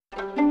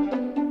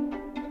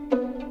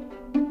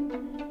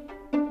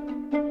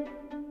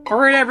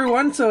Alright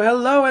everyone, so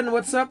hello and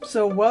what's up?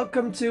 So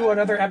welcome to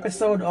another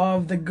episode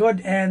of The Good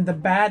and the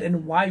Bad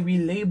and why we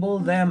label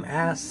them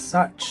as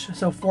such.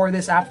 So for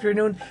this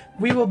afternoon,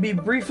 we will be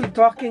briefly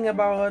talking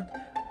about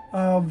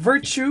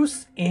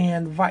virtues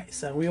and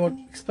vice. We will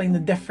explain the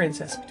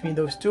differences between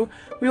those two.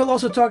 We will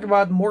also talk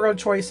about moral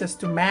choices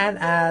to man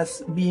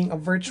as being a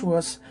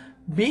virtuous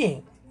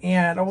being,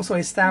 and also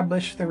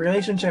establish the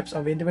relationships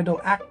of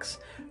individual acts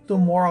to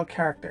moral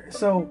character.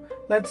 So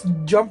let's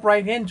jump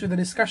right into the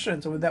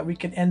discussion so that we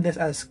can end this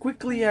as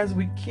quickly as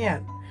we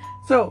can.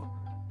 So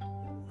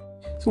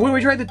when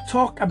we try to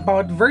talk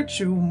about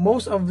virtue,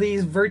 most of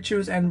these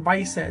virtues and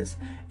vices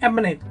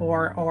emanate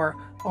or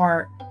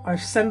are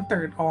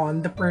centered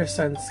on the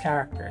person's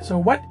character.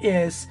 So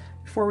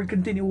before we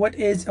continue, what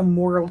is a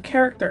moral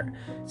character?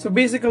 So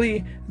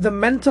basically, the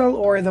mental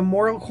or the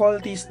moral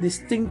qualities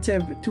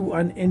distinctive to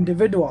an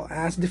individual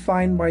as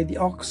defined by the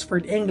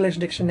Oxford English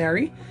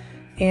Dictionary.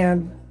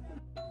 And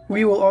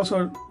we will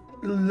also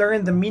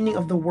learn the meaning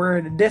of the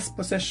word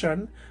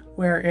disposition,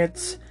 where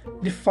it's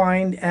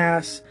defined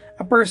as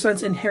a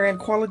person's inherent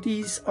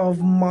qualities of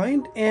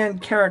mind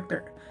and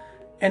character.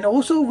 And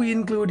also we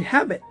include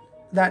habit,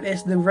 that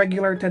is the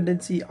regular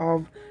tendency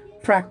of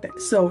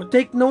practice. So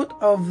take note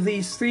of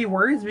these three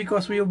words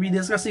because we will be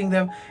discussing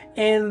them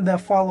in the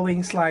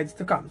following slides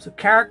to come. So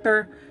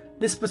character,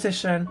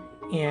 disposition,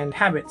 and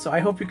habit. So I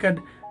hope you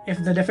could,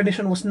 if the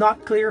definition was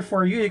not clear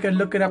for you, you can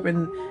look it up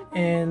in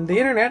the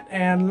internet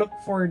and look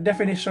for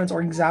definitions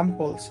or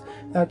examples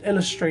that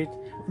illustrate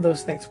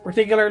those things,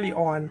 particularly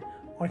on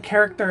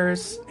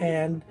characters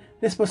and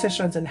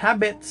dispositions and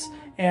habits,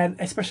 and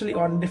especially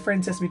on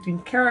differences between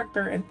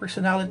character and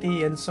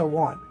personality and so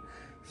on.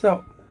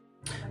 So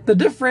the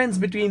difference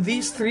between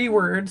these three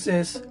words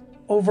is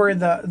over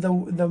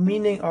the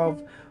meaning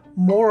of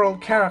moral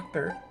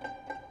character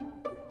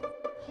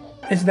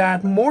is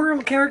that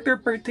moral character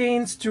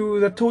pertains to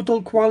the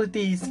total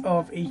qualities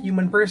of a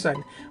human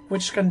person,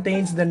 which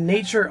contains the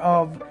nature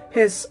of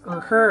his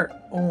or her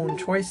own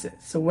choices.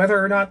 So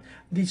whether or not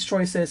these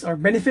choices are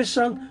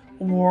beneficial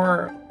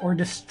or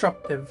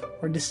destructive.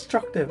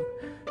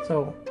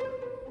 So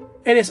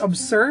it is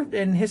observed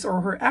in his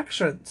or her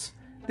actions.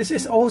 This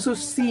is also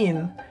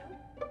seen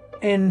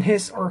in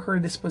his or her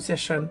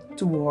disposition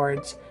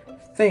towards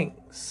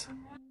things.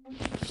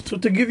 So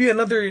to give you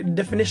another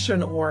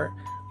definition or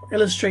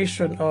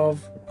illustration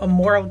of a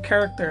moral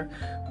character,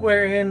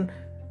 wherein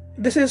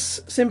this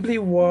is simply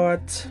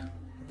what,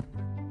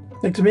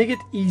 like, to make it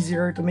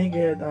easier, to make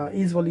it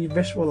easily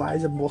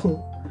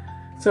visualizable.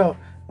 So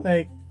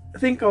like,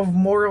 think of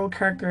moral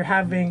character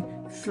having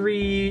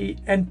three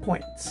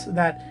endpoints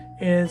that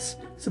is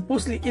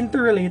supposedly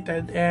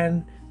interrelated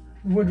and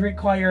would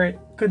require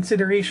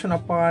consideration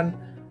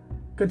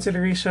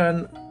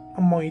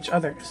among each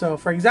other. So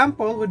for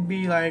example would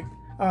be like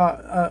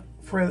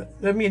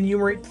let me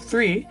enumerate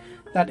three,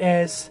 that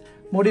is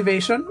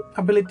motivation,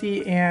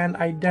 ability, and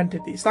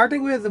identity.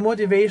 Starting with the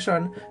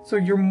motivation, so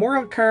your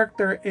moral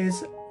character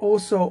is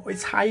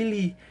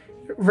highly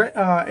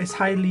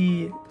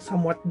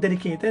somewhat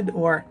dedicated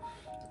or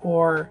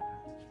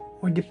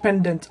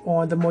dependent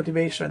on the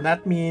motivation.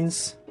 That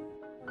means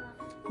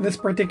this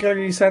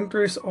particularly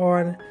centers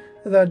on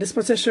the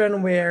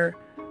disposition where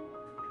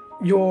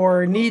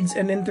your needs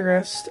and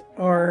interests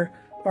are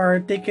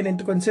taken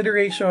into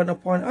consideration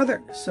upon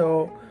others.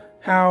 So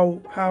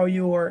how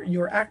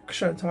your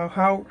actions,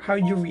 how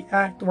you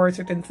react towards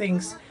certain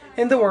things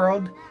in the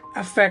world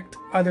affect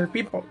other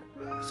people.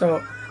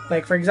 So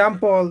like, for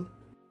example,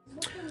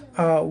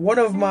 one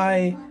of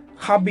my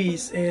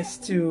hobbies is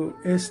to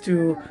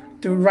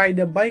ride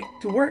a bike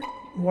to work.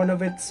 One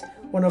of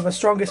the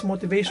strongest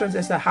motivations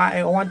is that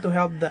I want to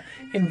help the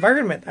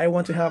environment. I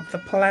want to help the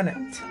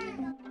planet.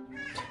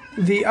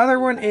 The other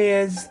one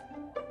is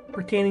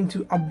pertaining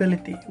to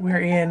ability,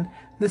 wherein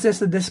this is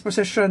the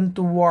disposition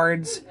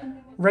towards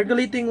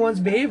regulating one's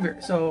behavior.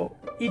 So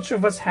each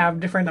of us have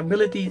different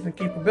abilities and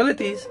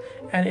capabilities,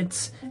 and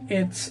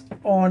it's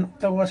on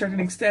to a certain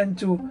extent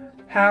to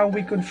how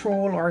we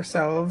control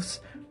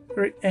ourselves,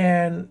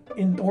 and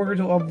in order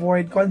to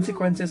avoid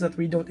consequences that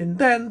we don't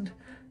intend.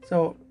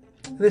 So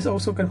this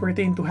also can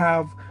pertain to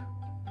have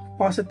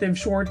positive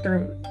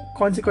short-term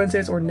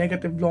consequences or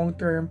negative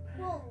long-term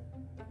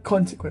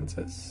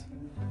consequences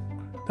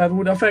that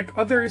would affect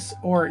others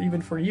or even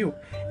for you.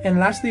 And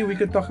lastly, we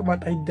could talk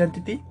about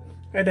identity.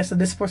 It is a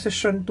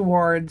disposition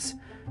towards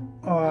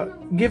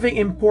giving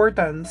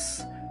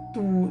importance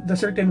to the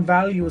certain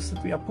values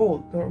that we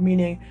uphold, or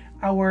meaning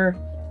or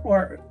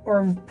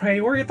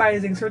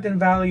prioritizing certain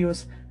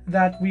values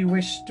that we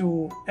wish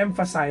to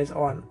emphasize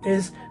on,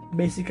 is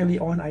basically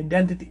on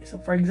identity. So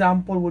for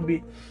example would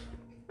be,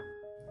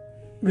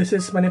 this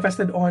is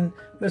manifested on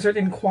the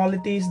certain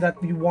qualities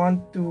that we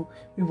want to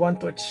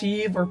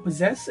achieve or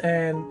possess,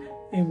 and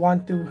we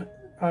want to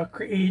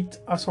create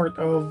a sort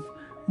of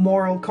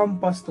moral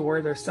compass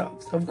toward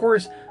ourselves. Of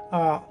course,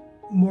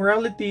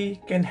 morality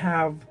can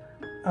have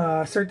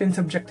certain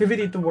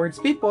subjectivity towards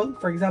people.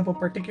 For example,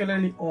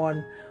 particularly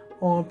on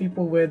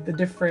people with the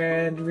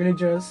different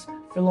religious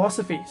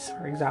philosophies,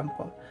 for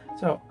example.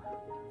 So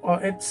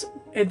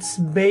it's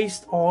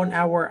based on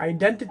our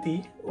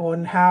identity,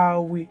 on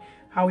how we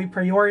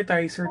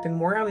prioritize certain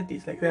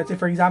moralities. Like, let's say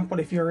for example,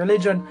 if your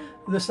religion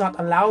does not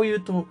allow you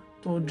to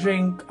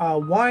drink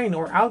wine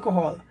or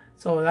alcohol,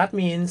 so that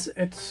means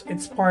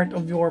it's part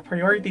of your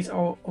priorities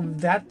of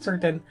that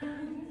certain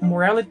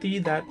morality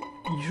that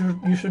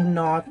you should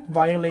not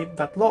violate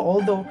that law.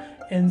 Although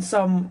in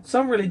some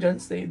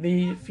religions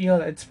they feel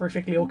that it's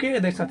perfectly okay,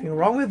 there's nothing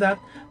wrong with that,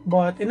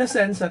 but in a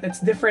sense that it's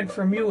different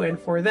from you and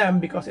for them,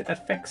 because it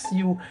affects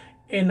you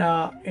in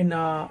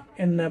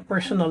a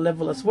personal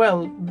level as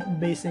well,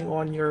 basing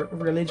on your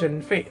religion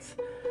and faith.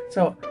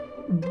 So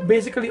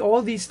basically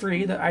all these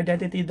three, the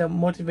identity, the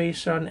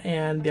motivation,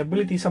 and the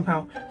ability,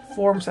 somehow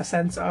forms a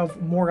sense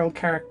of moral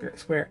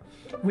characters, where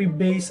we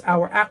base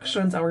our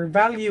actions, our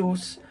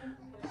values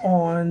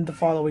on the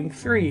following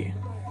three.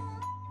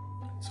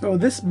 So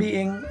this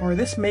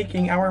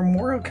making our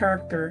moral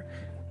character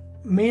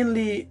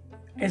mainly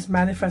is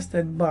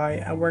manifested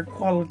by our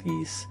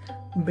qualities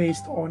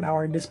based on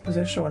our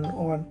disposition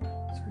on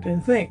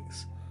certain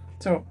things.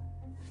 So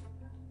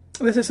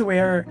this is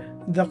where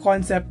the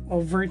concept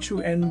of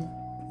virtue and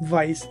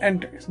vice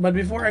enters. But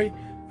before I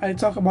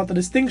talk about the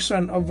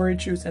distinction of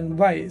virtues and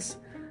vice,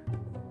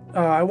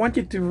 I want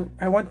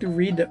to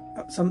read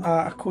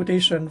a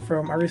quotation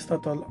from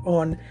Aristotle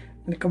on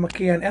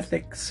Nicomachean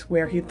Ethics,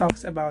 where he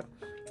talks about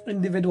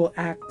individual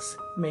acts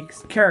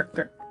makes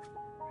character.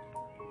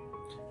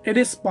 It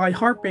is by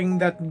harping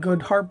that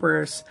good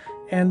harpers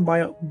and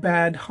by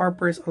bad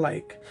harpers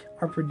alike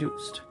are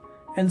produced.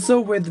 And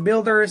so with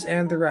builders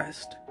and the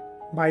rest.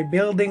 By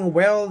building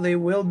well they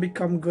will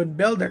become good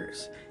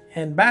builders,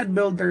 and bad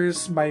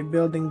builders by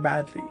building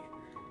badly.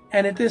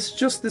 And it is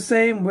just the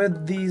same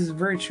with these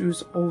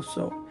virtues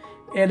also.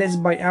 It is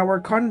by our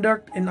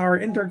conduct in our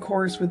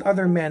intercourse with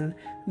other men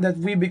that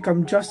we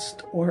become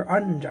just or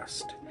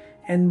unjust,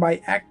 and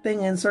by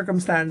acting in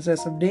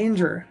circumstances of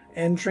danger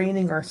and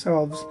training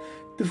ourselves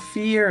to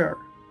feel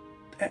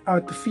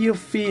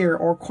fear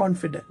or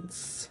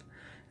confidence,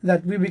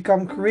 that we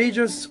become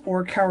courageous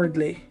or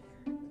cowardly.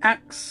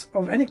 Acts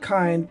of any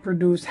kind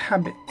produce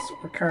habits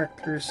or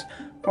characters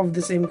of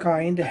the same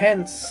kind.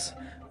 Hence,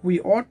 we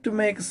ought to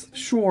make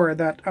sure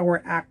that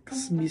our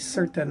acts be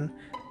certain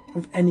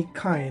of any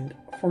kind,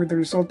 for the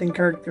resulting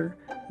character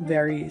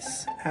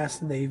varies as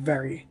they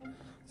vary.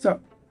 So,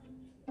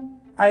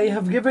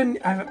 I've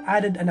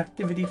added an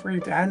activity for you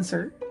to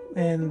answer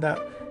in the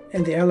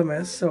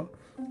LMS. So,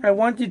 I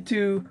want you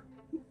to,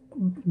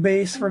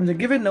 based from the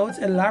given notes,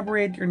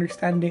 elaborate your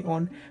understanding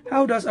on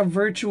how does a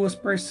virtuous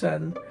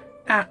person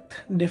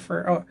act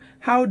differ, or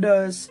how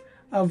does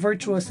a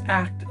virtuous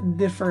act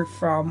differ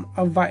from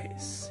a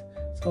vice.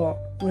 So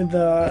with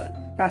the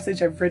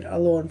passage I've read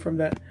alone from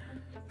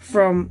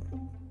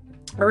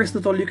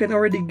Aristotle, you can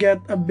already get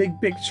a big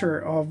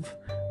picture of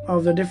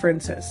the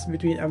differences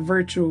between a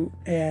virtue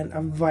and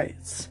a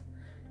vice.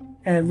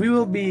 And I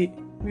will be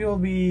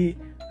reading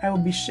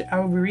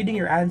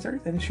your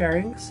answers and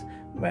sharings,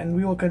 and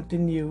we will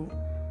continue.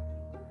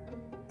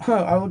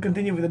 I will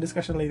continue with the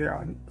discussion later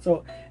on.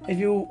 So if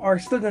you are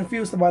still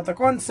confused about the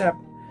concept,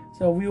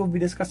 so we will be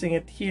discussing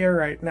it here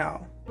right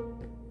now.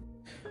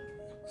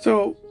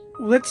 So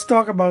let's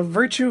talk about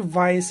virtue,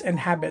 vice, and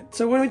habit.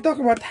 So when we talk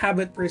about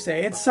habit per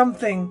se, it's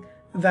something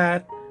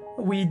that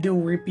we do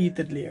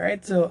repeatedly,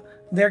 right? So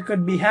there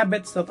could be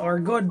habits that are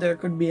good, there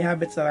could be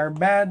habits that are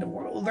bad,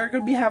 or there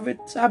could be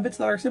habits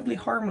that are simply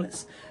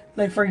harmless.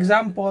 Like for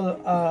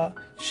example,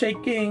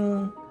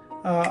 shaking,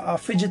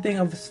 fidgeting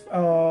of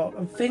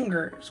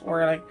fingers,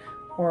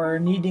 or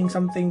needing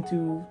something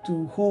to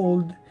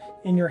hold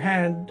in your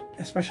hand,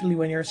 especially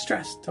when you're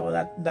stressed. So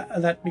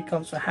that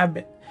becomes a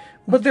habit.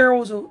 But there are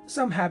also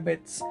some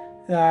habits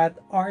that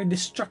are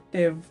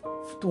destructive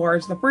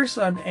towards the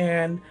person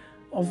and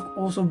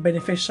also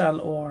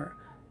beneficial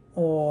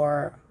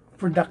or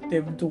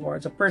productive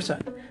towards a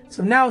person.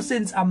 So now,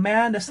 since a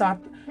man does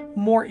not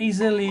more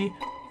easily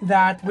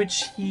that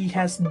which he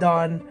has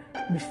done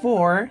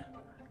before,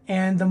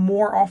 and the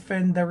more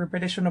often the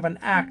repetition of an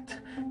act,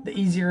 the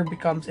easier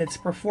becomes its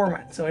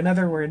performance. So in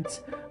other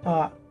words,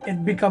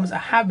 it becomes a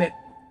habit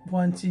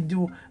once you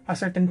do a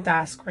certain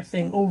task or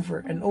thing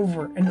over and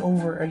over and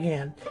over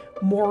again.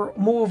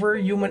 Moreover,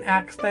 human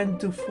acts tend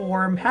to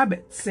form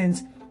habits,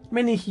 since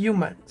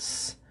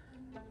humans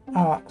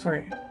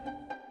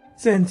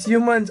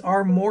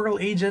are moral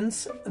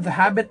agents. The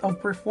habit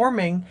of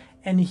performing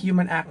any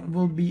human act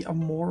will be a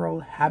moral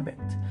habit.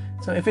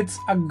 So if it's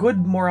a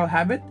good moral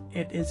habit,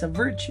 it is a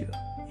virtue.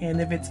 And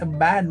if it's a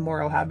bad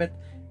moral habit,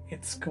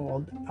 it's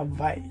called a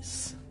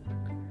vice.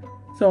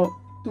 So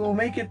to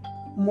make it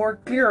more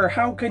clearer,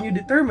 how can you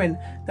determine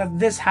that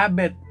this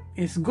habit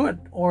is good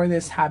or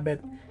this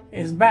habit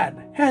is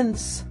bad?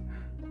 Hence,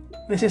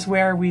 this is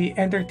where we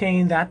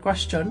entertain that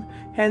question.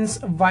 Hence,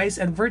 vice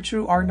and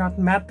virtue are not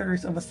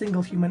matters of a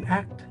single human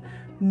act,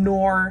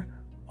 nor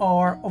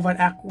of an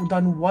act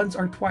done once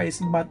or twice,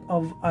 but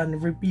of an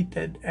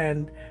repeated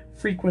and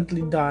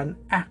frequently done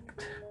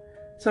act.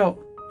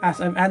 So, as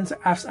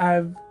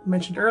I've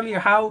mentioned earlier,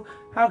 how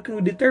can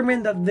we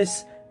determine that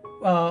this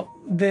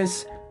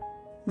this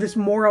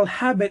moral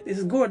habit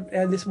is good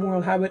and this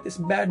moral habit is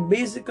bad,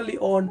 basically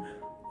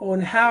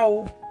on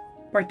how,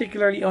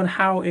 particularly on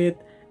how it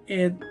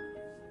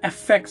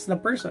affects the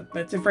person.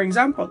 Let's say, for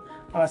example,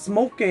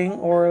 smoking,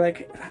 or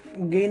like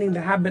gaining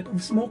the habit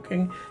of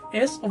smoking,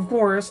 is of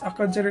course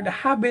considered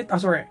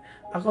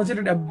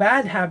a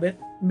bad habit,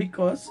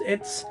 because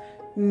it's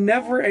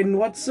never in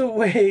whatsoever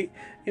way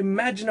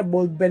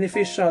imaginable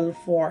beneficial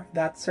for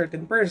that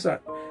certain person.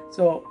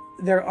 So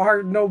there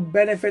are no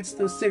benefits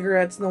to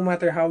cigarettes, no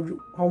matter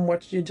how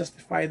much you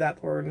justify that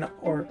or not,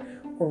 or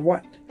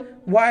what.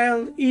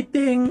 While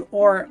eating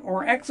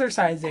or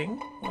exercising,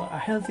 a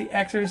healthy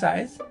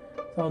exercise,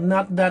 so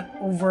not that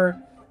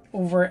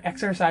over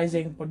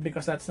exercising, but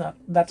because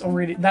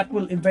that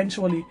will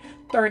eventually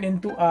turn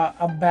into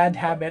a bad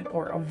habit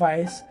or a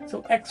vice.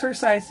 So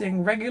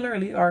exercising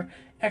regularly, or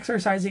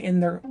exercising in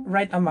the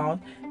right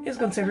amount, is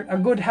considered a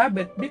good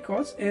habit,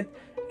 because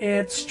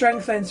it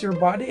strengthens your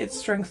body, it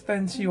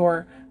strengthens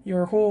your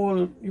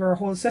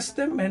whole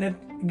system, and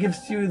it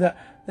gives you the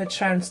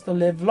chance to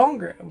live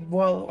longer.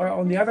 Well, or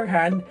on the other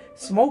hand,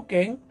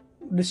 smoking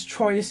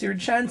destroys your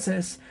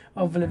chances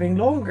of living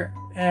longer,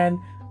 and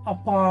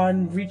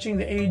upon reaching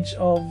the age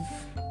of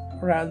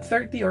around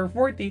 30 or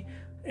 40,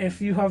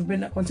 if you have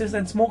been a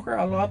consistent smoker,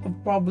 a lot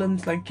of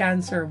problems like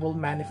cancer will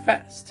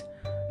manifest.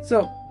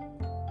 So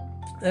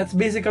that's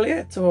basically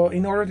it. So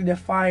in order to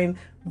define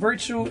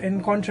virtue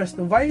in contrast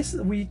to vice,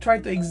 we try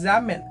to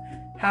examine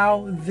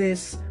how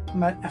this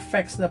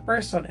affects the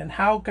person, and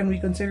how can we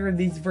consider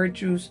these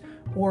virtues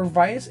or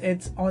vice.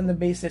 It's on the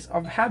basis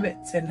of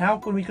habits, and how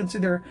can we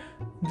consider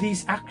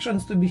these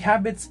actions to be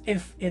habits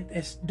if it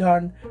is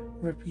done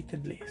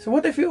repeatedly. So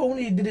what if you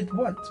only did it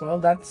once? Well,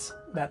 that's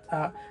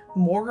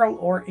moral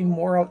or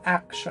immoral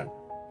action.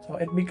 So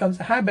it becomes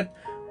a habit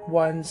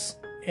once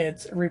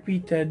it's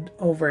repeated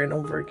over and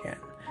over again.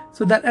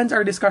 So that ends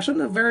our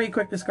discussion, a very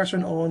quick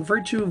discussion on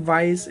virtue,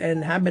 vice,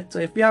 and habit. So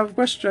if you have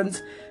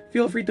questions,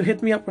 feel free to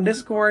hit me up on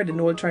Discord, and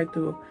we'll try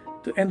to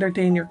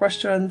entertain your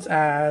questions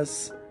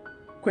as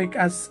quick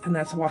as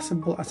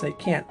possible as I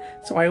can.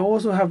 So I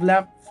also have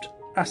left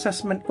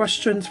assessment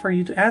questions for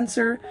you to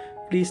answer.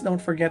 Please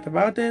don't forget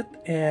about it,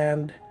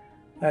 and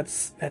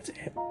that's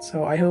it.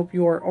 So I hope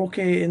you are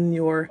okay and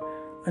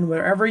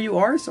wherever you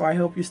are. So I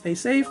hope you stay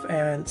safe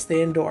and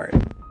stay indoors.